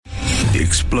The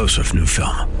explosive new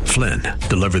film, Flynn,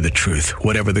 deliver the truth,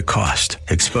 whatever the cost,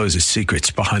 exposes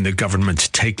secrets behind the government's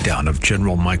takedown of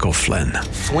General Michael Flynn.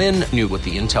 Flynn knew what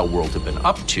the intel world had been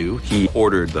up to. He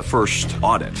ordered the first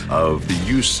audit of the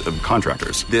use of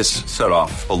contractors. This set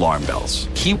off alarm bells.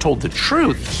 He told the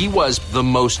truth. He was the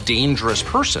most dangerous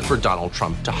person for Donald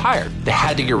Trump to hire. They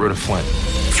had to get rid of Flynn.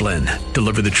 Flynn,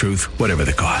 deliver the truth, whatever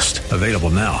the cost. Available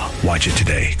now. Watch it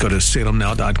today. Go to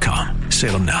salemnow.com.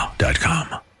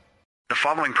 salemnow.com. The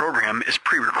following program is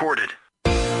pre-recorded.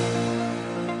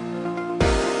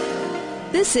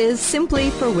 This is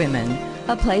Simply for Women,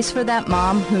 a place for that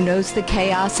mom who knows the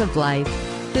chaos of life,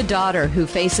 the daughter who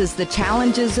faces the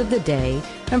challenges of the day,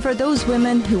 and for those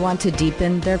women who want to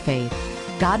deepen their faith.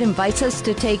 God invites us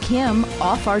to take Him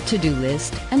off our to-do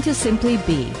list and to simply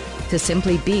be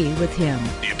with Him.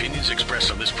 The opinions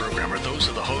expressed on this program are those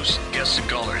of the hosts, guests, and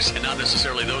callers, and not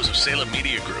necessarily those of Salem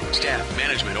Media Group, staff,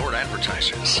 management, or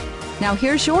advertisers. Now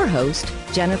here's your host,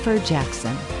 Jennifer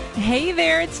Jackson. Hey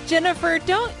there, it's Jennifer.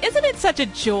 Isn't it such a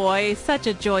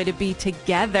joy to be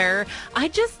together? I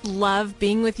just love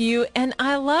being with you, and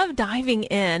I love diving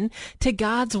in to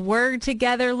God's Word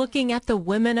together, looking at the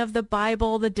women of the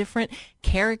Bible, the different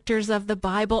characters of the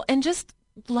Bible, and just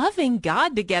loving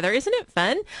God together. Isn't it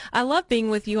fun? I love being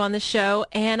with you on the show,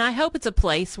 and I hope it's a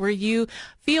place where you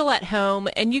feel at home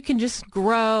and you can just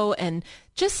grow and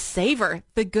just savor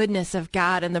the goodness of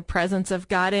God and the presence of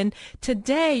God. And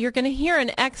today you're going to hear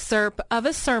an excerpt of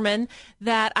a sermon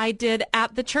that I did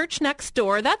at the church next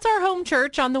door. That's our home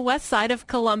church on the west side of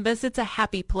Columbus. It's a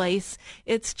happy place.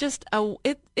 It's just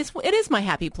it is my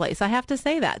happy place. I have to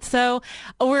say that. So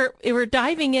we're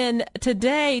diving in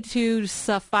today to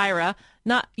Sapphira.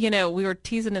 Not, we were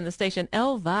teasing in the station,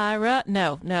 Elvira.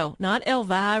 No, not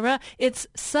Elvira. It's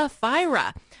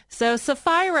Sapphira. So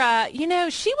Sapphira,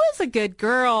 she was a good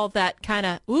girl that kind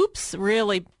of,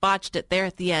 really botched it there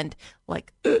at the end,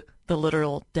 like the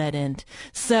literal dead end.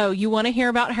 So you want to hear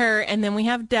about her. And then we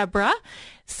have Deborah.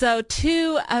 So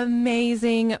two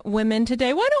amazing women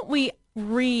today. Why don't we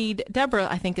read, Deborah,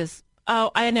 I think is,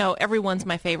 I know everyone's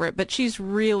my favorite, but she's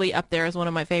really up there as one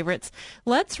of my favorites.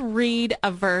 Let's read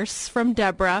a verse from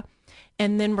Deborah,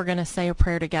 and then we're going to say a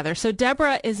prayer together. So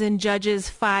Deborah is in Judges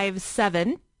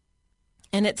 5:7,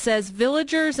 and it says,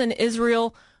 "Villagers in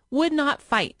Israel would not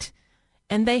fight,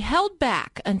 and they held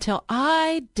back until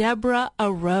I, Deborah,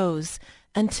 arose,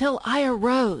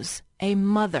 a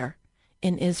mother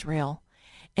in Israel."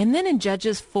 And then in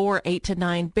Judges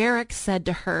 4:8-9, Barak said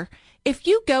to her, "If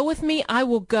you go with me, I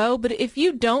will go, but if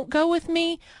you don't go with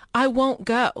me, I won't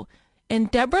go." And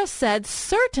Deborah said,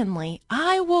 "Certainly,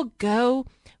 I will go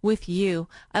with you."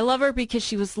 I love her because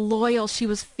she was loyal, she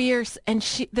was fierce, and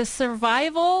the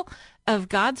survival of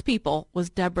God's people was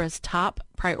Deborah's top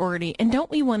priority. And don't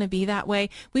we want to be that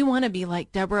way? We want to be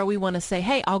like Deborah. We want to say,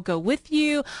 hey, I'll go with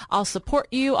you. I'll support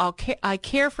you. I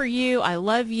care for you. I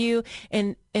love you.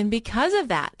 And because of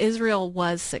that, Israel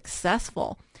was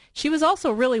successful. She was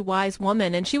also a really wise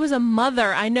woman, and she was a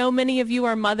mother. I know many of you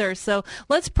are mothers, so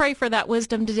let's pray for that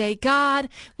wisdom today. God,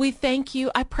 we thank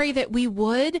you. I pray that we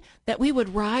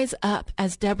would rise up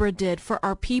as Deborah did for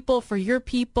our people, for your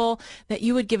people, that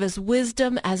you would give us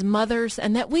wisdom as mothers,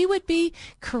 and that we would be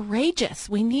courageous.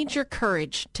 We need your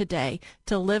courage today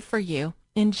to live for you.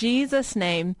 In Jesus'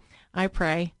 name, I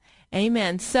pray.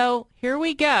 Amen. So here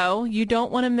we go. You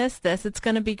don't want to miss this. It's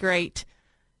going to be great.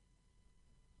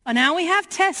 Well, now we have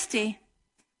Testy.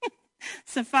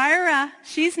 Sapphira,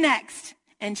 she's next,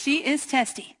 and she is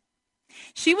Testy.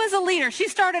 She was a leader. She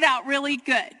started out really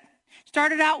good.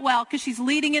 Started out well because she's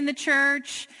leading in the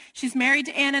church. She's married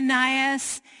to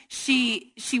Ananias.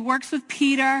 She works with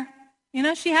Peter.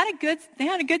 They had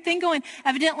a good thing going.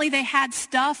 Evidently, they had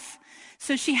stuff.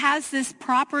 So she has this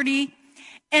property.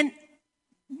 And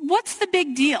what's the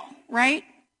big deal, right?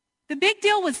 The big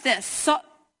deal was this. So,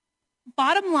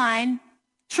 bottom line,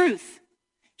 truth.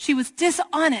 She was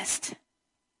dishonest.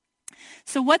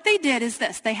 So what they did is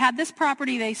this. They had this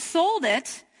property. They sold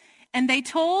it, and they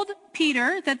told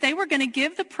Peter that they were going to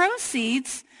give the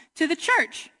proceeds to the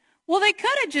church. Well, they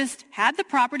could have just had the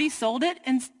property, sold it,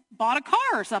 and bought a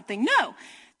car or something. No,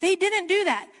 they didn't do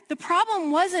that. The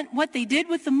problem wasn't what they did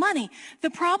with the money. The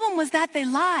problem was that they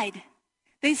lied.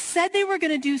 They said they were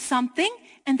going to do something,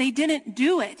 and they didn't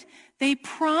do it. They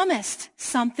promised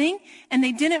something, and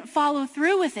they didn't follow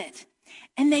through with it.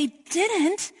 And they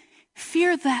didn't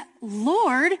fear the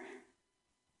Lord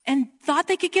and thought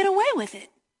they could get away with it.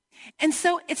 And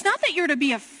so it's not that you're to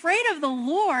be afraid of the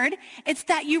Lord. It's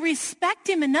that you respect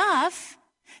him enough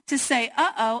to say,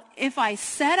 if I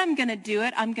said I'm going to do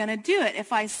it, I'm going to do it.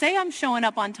 If I say I'm showing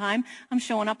up on time, I'm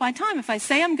showing up on time. If I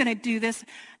say I'm going to do this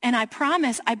and I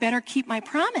promise, I better keep my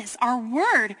promise. Our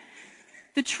word,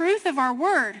 the truth of our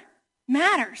word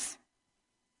matters.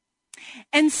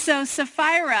 And so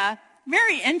Sapphira,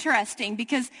 very interesting,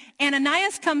 because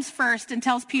Ananias comes first and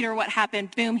tells Peter what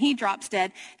happened. Boom, he drops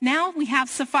dead. Now we have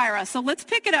Sapphira. So let's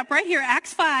pick it up right here,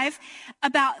 Acts 5.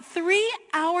 About 3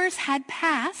 hours had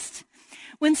passed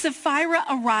when Sapphira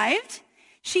arrived.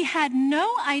 She had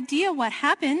no idea what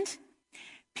happened.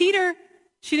 Peter,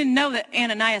 she didn't know that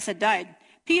Ananias had died.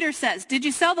 Peter says, "Did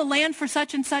you sell the land for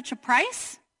such and such a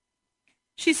price?"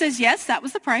 She says, "Yes, that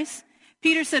was the price."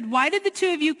 Peter said, "Why did the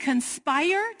two of you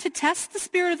conspire to test the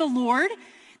Spirit of the Lord?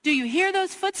 Do you hear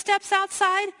those footsteps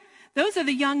outside? Those are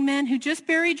the young men who just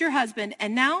buried your husband,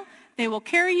 and now they will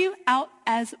carry you out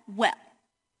as well."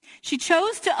 She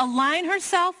chose to align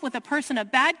herself with a person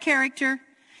of bad character.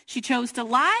 She chose to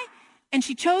lie, and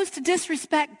she chose to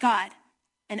disrespect God.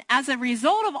 And as a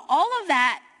result of all of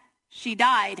that, she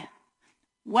died.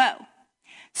 Whoa.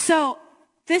 So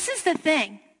this is the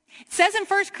thing. It says in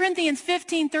 1 Corinthians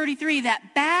 15:33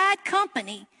 that bad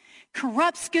company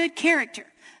corrupts good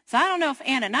character. So I don't know if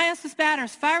Ananias was bad or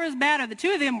Sapphira was bad or the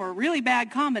two of them were a really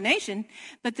bad combination,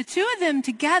 but the two of them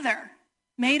together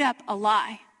made up a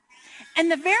lie. And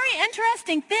the very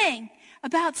interesting thing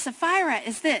about Sapphira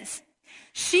is this.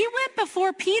 She went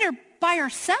before Peter by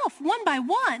herself, one by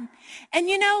one. And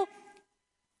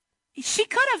she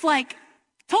could have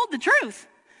told the truth.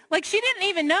 She didn't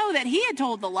even know that he had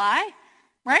told the lie.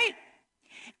 Right?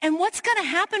 And what's going to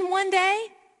happen one day?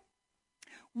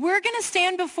 We're going to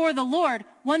stand before the Lord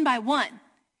one by one.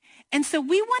 And so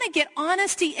we want to get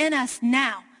honesty in us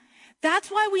now. That's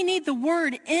why we need the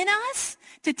word in us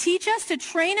to teach us, to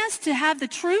train us, to have the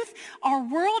truth. Our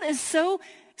world is so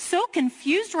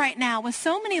confused right now with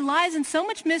so many lies and so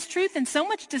much mistruth and so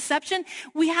much deception.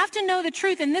 We have to know the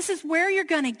truth, and this is where you're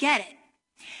going to get it.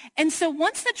 And so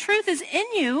once the truth is in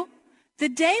you, the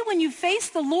day when you face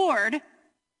the Lord,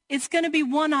 it's going to be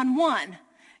one-on-one.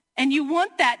 And you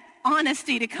want that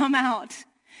honesty to come out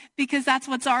because that's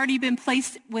what's already been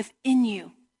placed within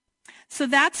you. So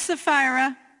that's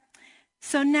Sapphira.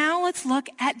 So now let's look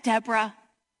at Deborah.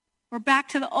 We're back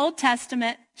to the Old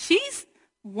Testament. She's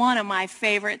one of my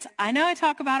favorites. I know I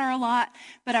talk about her a lot,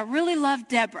 but I really love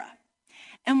Deborah.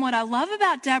 And what I love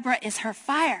about Deborah is her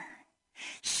fire.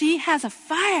 She has a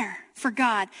fire for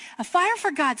God, a fire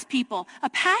for God's people, a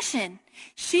passion.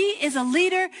 She is a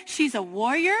leader. She's a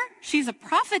warrior. She's a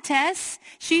prophetess.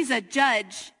 She's a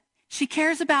judge. She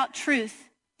cares about truth.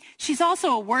 She's also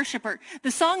a worshiper.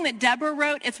 The song that Deborah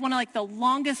wrote, it's one of the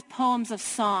longest poems of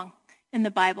song in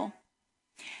the Bible.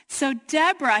 So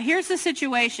Deborah, here's the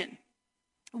situation.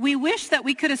 We wish that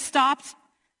we could have stopped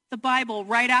the Bible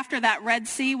right after that Red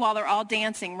Sea while they're all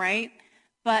dancing, right?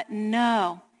 But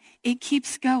no. It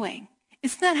keeps going.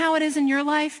 Isn't that how it is in your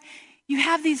life? You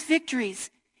have these victories.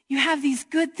 You have these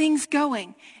good things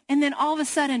going. And then all of a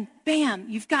sudden, bam,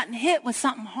 you've gotten hit with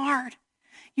something hard.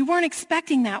 You weren't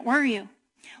expecting that, were you?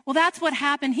 Well, that's what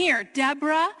happened here.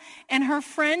 Deborah and her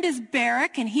friend is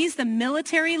Barak, and he's the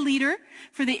military leader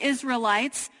for the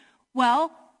Israelites.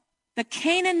 Well, the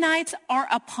Canaanites are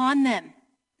upon them.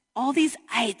 All these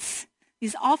ites.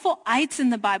 These awful ites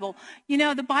in the Bible.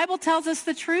 The Bible tells us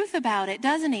the truth about it,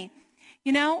 doesn't he?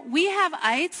 We have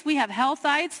ites. We have health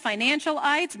ites, financial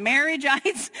ites, marriage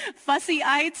ites, fussy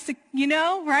ites,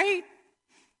 right?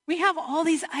 We have all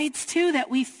these ites too that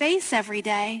we face every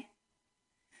day.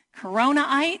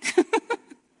 Corona-ite.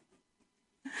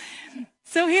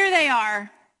 So here they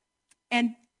are.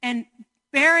 And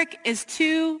Barak is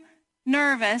too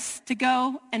nervous to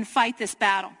go and fight this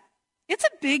battle. It's a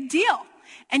big deal.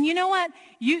 And you know what?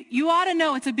 You ought to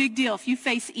know it's a big deal if you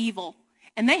face evil.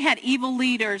 And they had evil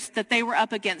leaders that they were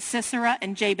up against. Sisera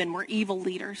and Jabin were evil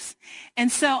leaders.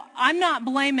 And so I'm not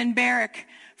blaming Barak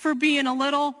for being a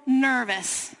little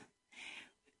nervous.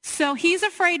 So he's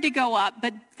afraid to go up,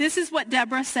 but this is what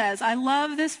Deborah says. I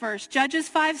love this verse. Judges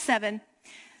 5:7.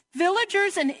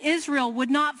 Villagers in Israel would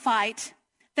not fight.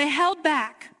 They held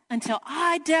back until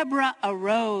I, Deborah,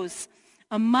 arose,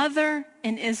 a mother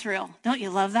in Israel. Don't you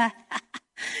love that?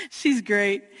 She's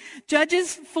great.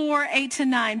 Judges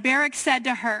 4:8-9. Barak said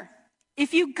to her,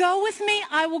 if you go with me,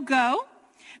 I will go.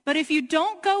 But if you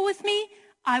don't go with me,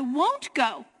 I won't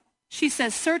go. She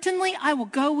says, certainly I will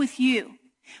go with you.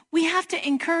 We have to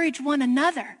encourage one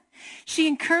another. She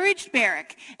encouraged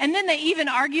Barak. And then they even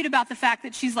argued about the fact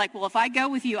that she's like, well, if I go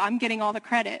with you, I'm getting all the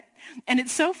credit. And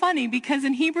it's so funny because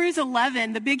in Hebrews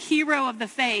 11, the big hero of the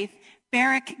faith,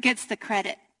 Barak gets the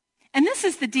credit. And this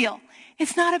is the deal.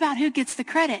 It's not about who gets the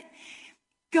credit.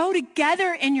 Go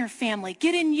together in your family.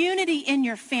 Get in unity in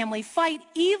your family. Fight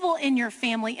evil in your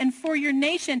family and for your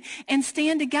nation and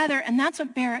stand together. And that's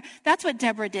what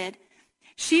Deborah did.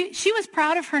 She was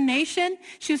proud of her nation.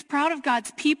 She was proud of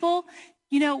God's people.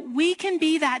 You know, we can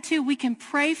be that too. We can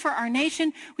pray for our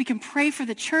nation. We can pray for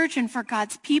the church and for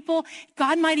God's people.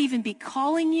 God might even be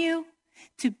calling you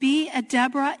to be a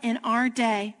Deborah in our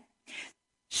day.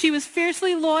 She was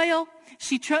fiercely loyal.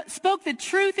 She spoke the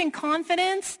truth in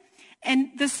confidence. And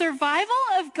the survival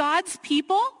of God's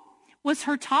people was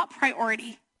her top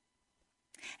priority.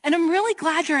 And I'm really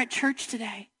glad you're at church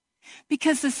today,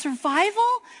 because the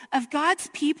survival of God's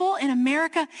people in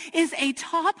America is a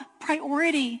top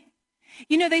priority.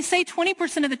 You know, they say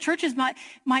 20% of the churches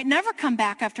might never come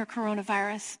back after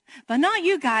coronavirus, but not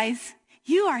you guys.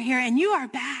 You are here and you are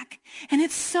back. And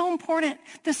it's so important,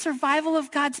 the survival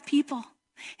of God's people.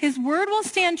 His word will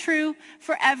stand true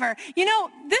forever. You know,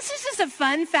 this is just a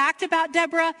fun fact about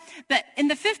Deborah, but in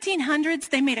the 1500s,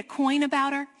 they made a coin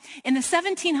about her. In the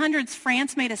 1700s,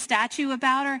 France made a statue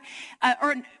about her,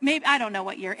 or maybe, I don't know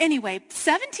what year. Anyway,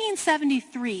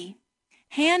 1773,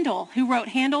 Handel, who wrote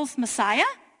Handel's Messiah,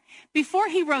 before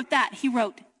he wrote that, he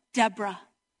wrote Deborah,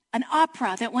 an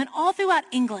opera that went all throughout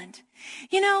England.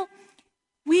 You know,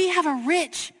 we have a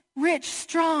rich,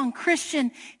 strong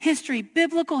Christian history,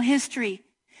 biblical history.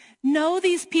 Know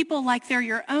these people like they're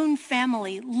your own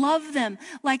family. Love them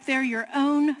like they're your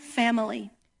own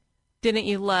family. Didn't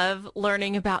you love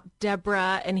learning about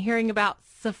Deborah and hearing about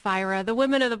Sapphira? The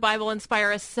women of the Bible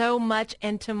inspire us so much.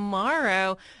 And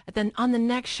tomorrow, on the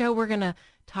next show, we're going to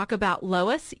talk about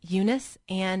Lois, Eunice,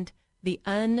 and the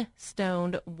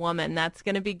unstoned woman. That's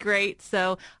going to be great.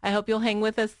 So I hope you'll hang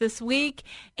with us this week.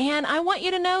 And I want you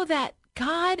to know that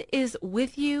God is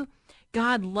with you.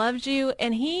 God loves you,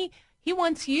 and He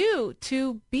wants you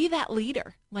to be that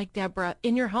leader like Deborah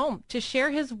in your home, to share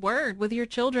His word with your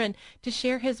children, to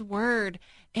share His word.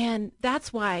 And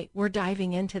that's why we're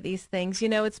diving into these things. You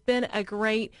know, it's been a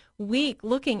great week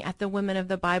looking at the women of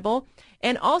the Bible,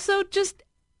 and also just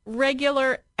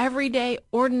regular, everyday,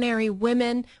 ordinary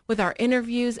women with our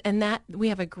interviews, and that we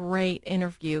have a great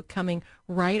interview coming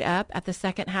right up at the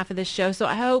second half of this show. So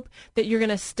I hope that you're going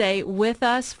to stay with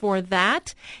us for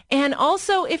that. And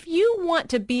also, if you want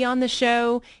to be on the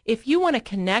show, if you want to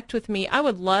connect with me, I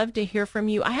would love to hear from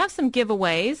you. I have some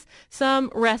giveaways, some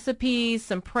recipes,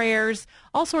 some prayers,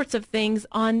 all sorts of things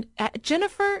on at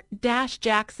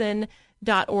Jennifer-Jackson.org.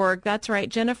 That's right,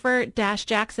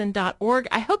 Jennifer-Jackson.org.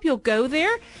 I hope you'll go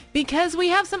there, because we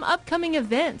have some upcoming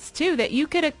events too that you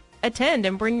could attend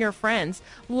and bring your friends.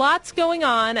 Lots going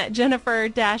on at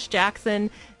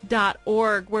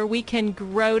Jennifer-Jackson.org, where we can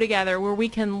grow together, where we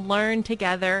can learn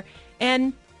together.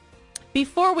 And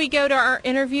before we go to our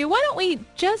interview, why don't we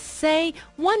just say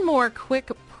one more quick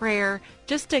prayer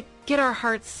just to get our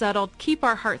hearts settled, keep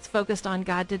our hearts focused on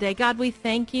God today. God, we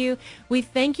thank you. We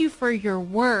thank you for your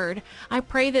word. I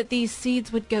pray that these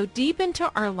seeds would go deep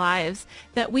into our lives,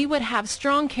 that we would have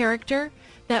strong character,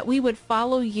 that we would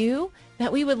follow you,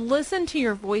 that we would listen to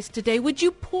your voice today. Would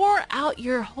you pour out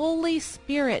your Holy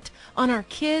Spirit on our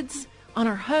kids, on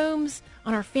our homes,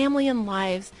 on our family and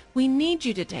lives? We need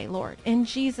you today, Lord. In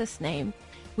Jesus' name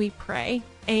we pray.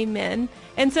 Amen.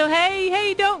 And so,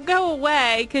 hey, don't go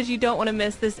away, because you don't want to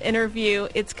miss this interview.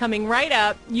 It's coming right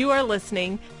up. You are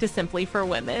listening to Simply for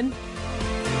Women.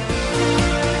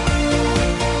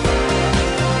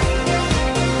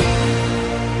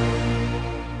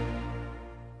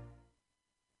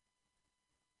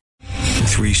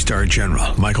 Three-star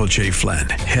General Michael J. Flynn,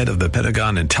 head of the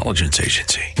Pentagon Intelligence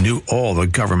Agency, knew all the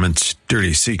government's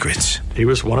dirty secrets. He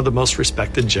was one of the most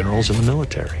respected generals in the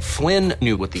military. Flynn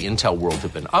knew what the intel world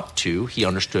had been up to. He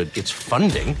understood its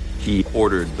funding. He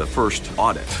ordered the first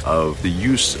audit of the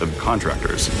use of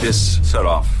contractors. This set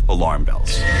off alarm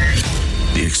bells.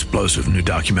 The explosive new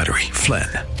documentary, Flynn,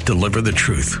 Deliver the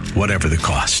Truth, Whatever the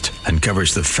Cost,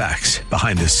 uncovers the facts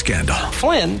behind this scandal.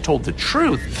 Flynn told the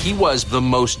truth. He was the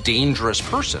most dangerous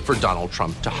person for Donald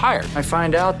Trump to hire. I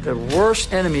find out the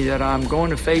worst enemy that I'm going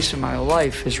to face in my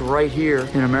life is right here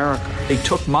in America. They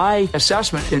took my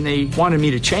assessment and they wanted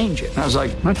me to change it. And I was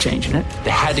like, I'm not changing it.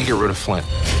 They had to get rid of Flynn.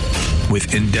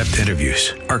 With in-depth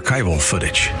interviews, archival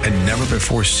footage, and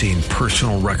never-before-seen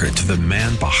personal records of the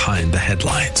man behind the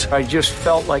headlines. I just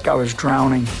felt like I was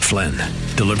drowning. Flynn,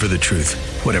 Deliver the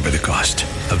Truth, Whatever the Cost.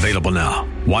 Available now.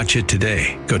 Watch it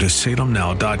today. Go to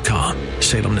salemnow.com.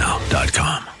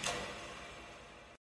 salemnow.com.